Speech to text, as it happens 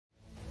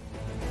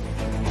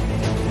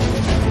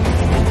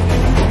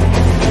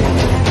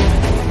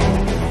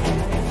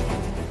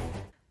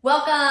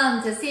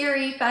Welcome to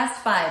CRE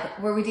Fast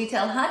 5, where we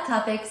detail hot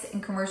topics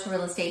in commercial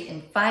real estate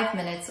in 5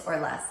 minutes or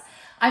less.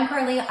 I'm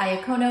Carly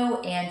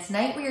Iacono, and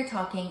tonight we are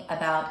talking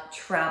about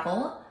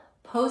travel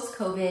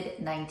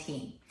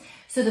post-COVID-19.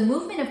 So the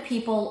movement of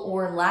people,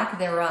 or lack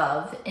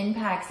thereof,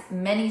 impacts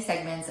many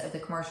segments of the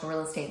commercial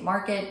real estate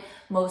market,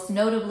 most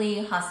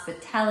notably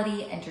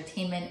hospitality,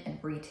 entertainment, and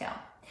retail.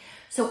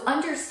 So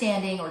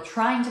understanding or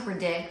trying to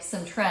predict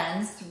some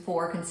trends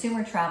for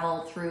consumer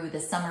travel through the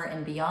summer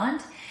and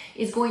beyond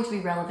is going to be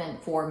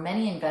relevant for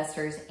many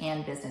investors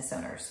and business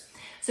owners.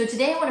 So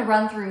today I want to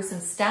run through some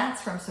stats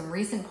from some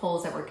recent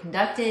polls that were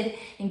conducted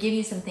and give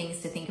you some things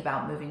to think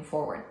about moving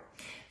forward.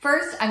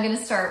 First, I'm going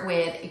to start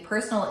with a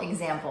personal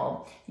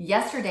example.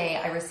 Yesterday,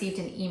 I received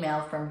an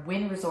email from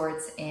Wynn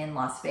Resorts in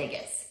Las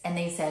Vegas, and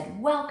they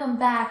said, "Welcome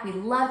back. We'd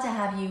love to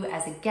have you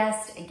as a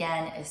guest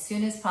again as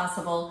soon as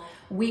possible.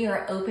 We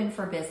are open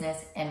for business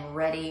and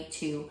ready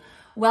to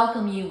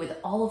welcome you with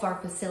all of our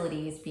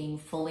facilities being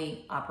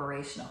fully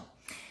operational."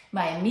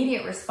 My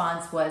immediate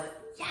response was,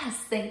 yes,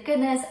 thank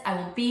goodness. I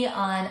will be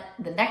on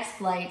the next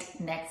flight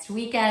next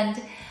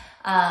weekend.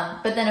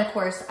 But then, of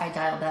course, I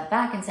dialed that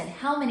back and said,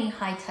 how many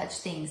high-touch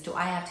things do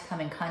I have to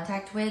come in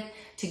contact with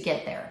to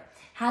get there?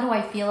 How do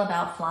I feel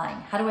about flying?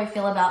 How do I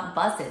feel about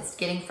buses,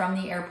 getting from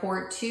the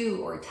airport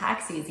to, or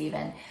taxis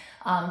even,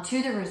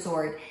 to the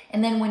resort?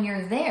 And then when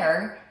you're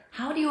there,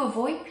 how do you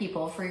avoid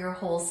people for your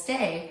whole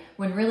stay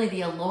when really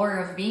the allure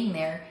of being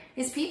there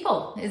is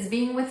people, is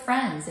being with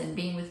friends and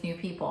being with new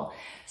people?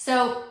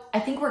 So I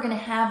think we're going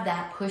to have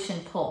that push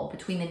and pull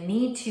between the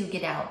need to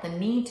get out, the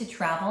need to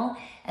travel,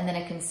 and then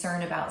a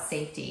concern about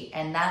safety.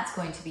 And that's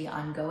going to be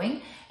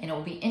ongoing. And it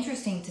will be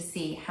interesting to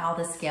see how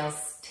the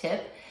scales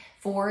tip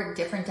for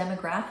different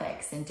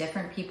demographics and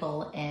different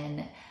people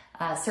in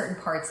certain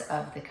parts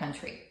of the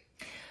country.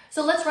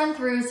 So let's run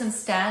through some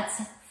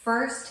stats.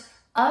 First,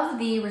 of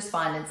the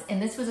respondents, and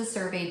this was a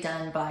survey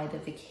done by The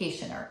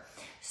Vacationer.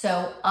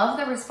 So of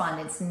the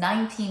respondents,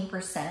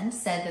 19%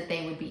 said that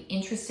they would be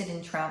interested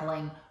in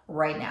traveling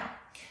right now.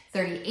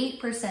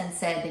 38%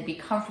 said they'd be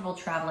comfortable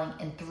traveling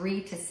in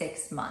 3 to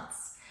 6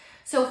 months.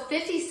 So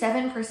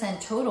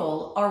 57%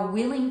 total are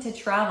willing to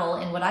travel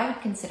in what I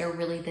would consider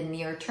really the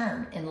near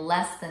term, in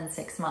less than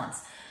 6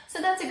 months.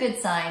 So that's a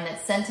good sign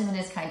that sentiment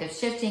is kind of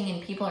shifting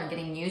and people are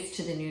getting used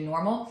to the new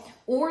normal,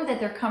 or that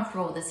they're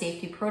comfortable with the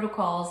safety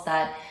protocols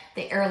that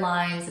the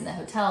airlines and the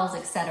hotels,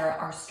 etc.,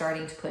 are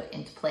starting to put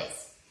into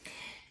place.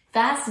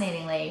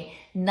 Fascinatingly,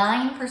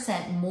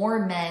 9%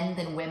 more men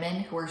than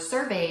women who were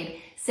surveyed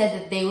said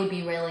that they would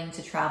be willing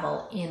to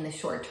travel in the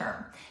short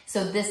term.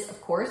 So this, of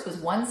course, was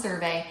one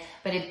survey,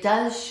 but it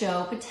does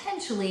show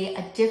potentially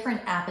a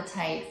different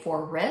appetite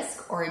for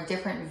risk or a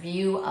different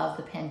view of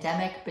the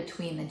pandemic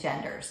between the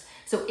genders.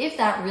 So if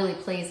that really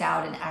plays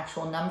out in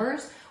actual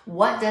numbers,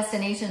 what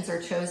destinations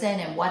are chosen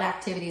and what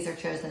activities are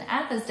chosen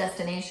at those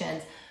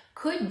destinations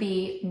could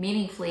be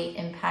meaningfully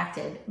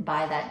impacted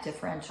by that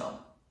differential.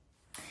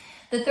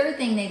 The third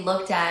thing they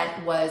looked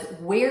at was,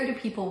 where do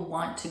people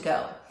want to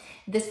go?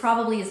 This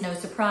probably is no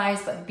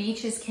surprise, but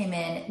beaches came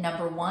in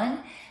number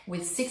one,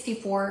 with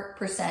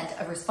 64%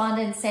 of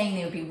respondents saying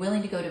they would be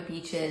willing to go to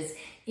beaches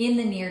in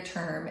the near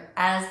term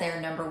as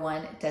their number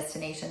one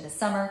destination this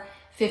summer.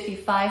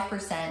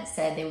 55%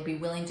 said they would be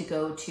willing to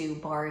go to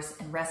bars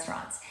and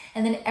restaurants.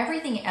 And then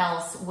everything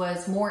else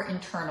was more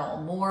internal,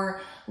 more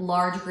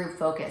large group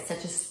focused,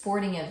 such as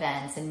sporting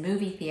events and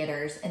movie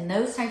theaters. And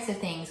those types of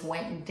things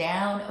went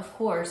down, of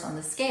course, on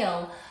the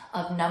scale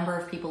of number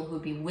of people who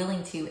would be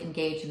willing to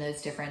engage in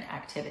those different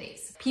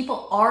activities.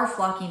 People are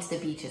flocking to the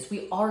beaches.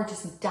 We are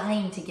just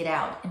dying to get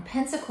out. And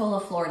Pensacola,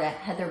 Florida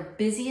had their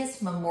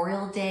busiest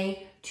Memorial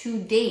Day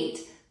to date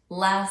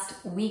last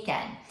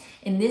weekend.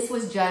 And this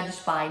was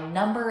judged by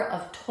number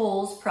of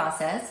tolls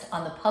processed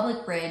on the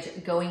public bridge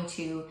going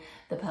to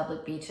the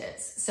public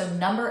beaches. So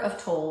number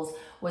of tolls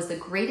was the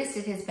greatest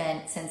it has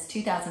been since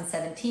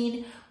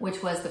 2017,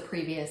 which was the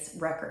previous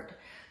record.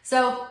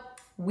 So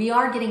we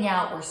are getting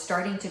out, we're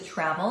starting to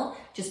travel,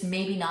 just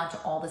maybe not to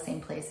all the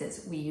same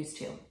places we used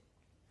to.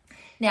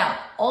 Now,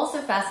 also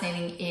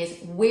fascinating is,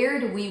 where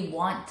do we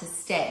want to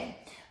stay?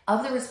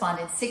 Of the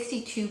respondents,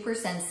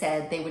 62%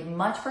 said they would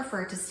much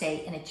prefer to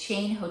stay in a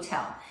chain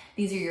hotel.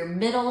 These are your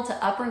middle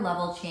to upper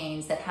level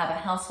chains that have a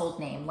household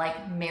name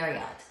like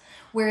Marriott.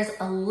 Whereas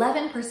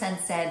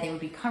 11% said they would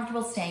be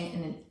comfortable staying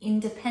in an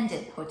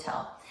independent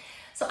hotel.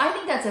 So I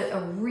think that's a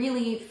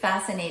really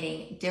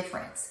fascinating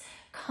difference.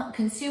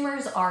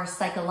 Consumers are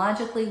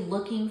psychologically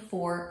looking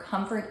for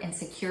comfort and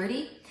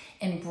security,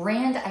 and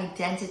brand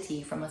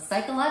identity from a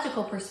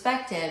psychological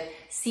perspective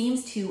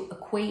seems to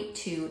equate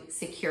to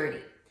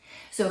security.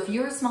 So if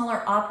you're a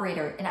smaller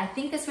operator, and I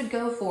think this would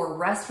go for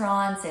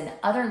restaurants and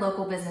other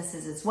local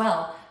businesses as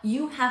well,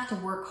 you have to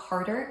work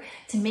harder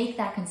to make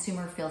that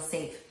consumer feel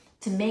safe,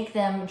 to make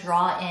them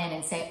draw in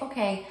and say,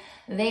 okay,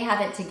 they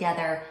have it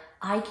together,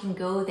 I can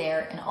go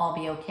there and I'll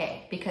be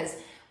okay. Because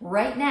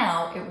right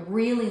now, it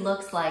really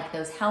looks like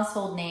those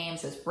household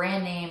names, those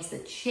brand names, the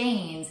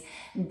chains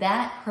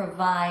that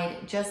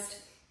provide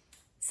just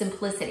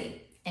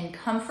simplicity and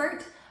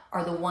comfort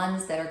are the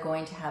ones that are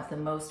going to have the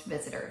most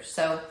visitors.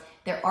 So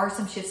there are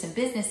some shifts in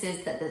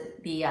businesses that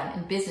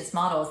in business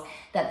models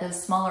that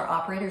those smaller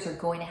operators are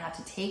going to have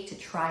to take to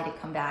try to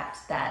combat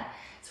that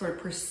sort of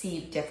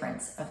perceived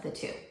difference of the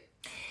two.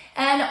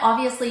 And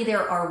obviously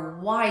there are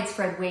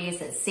widespread ways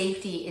that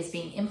safety is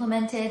being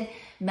implemented.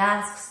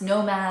 Masks,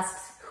 no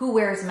masks, who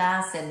wears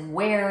masks and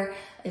where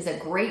is a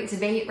great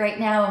debate right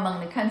now among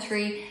the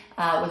country,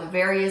 with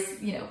various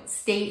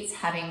states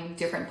having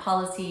different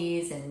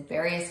policies and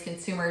various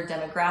consumer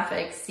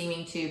demographics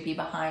seeming to be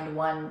behind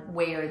one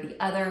way or the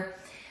other.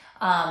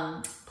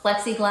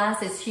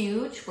 Plexiglass is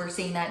huge. We're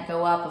seeing that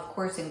go up, of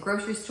course, in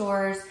grocery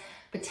stores,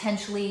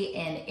 potentially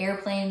in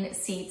airplane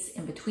seats,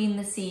 in between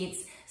the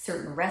seats,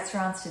 certain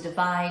restaurants to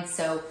divide.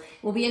 So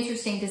it will be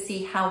interesting to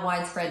see how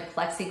widespread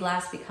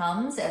plexiglass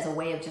becomes as a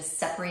way of just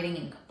separating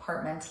and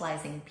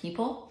compartmentalizing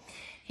people.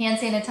 Hand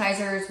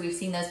sanitizers, we've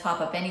seen those pop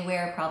up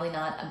anywhere, probably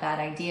not a bad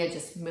idea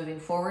just moving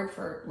forward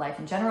for life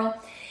in general.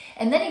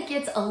 And then it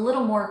gets a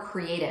little more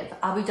creative.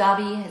 Abu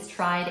Dhabi has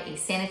tried a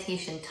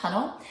sanitation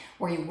tunnel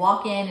where you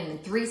walk in and in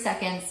 3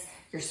 seconds,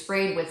 you're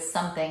sprayed with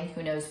something,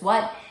 who knows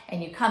what,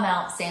 and you come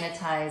out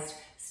sanitized,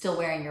 still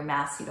wearing your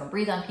mask. You don't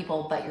breathe on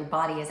people, but your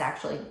body is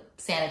actually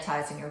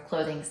sanitized and your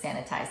clothing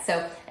sanitized.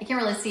 So I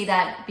can't really see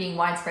that being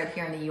widespread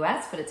here in the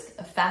US, but it's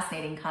a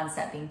fascinating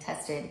concept being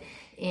tested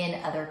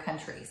in other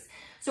countries.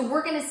 So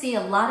we're going to see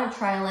a lot of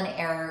trial and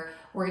error.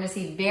 We're going to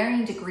see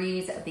varying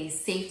degrees of these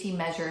safety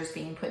measures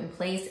being put in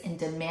place and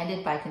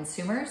demanded by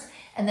consumers.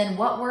 And then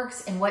what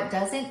works and what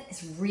doesn't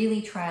is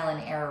really trial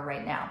and error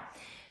right now.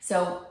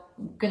 So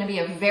going to be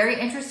a very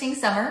interesting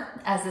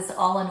summer as this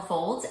all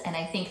unfolds. And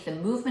I think the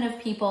movement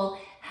of people,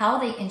 how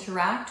they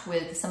interact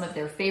with some of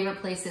their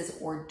favorite places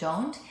or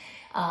don't,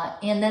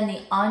 and then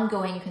the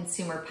ongoing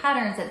consumer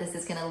patterns that this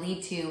is going to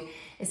lead to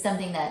is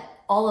something that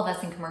all of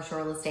us in commercial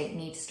real estate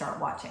need to start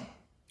watching.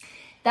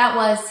 That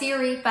was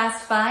CRE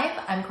Fast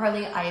 5. I'm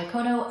Carly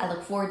Iacono. I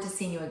look forward to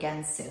seeing you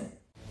again soon.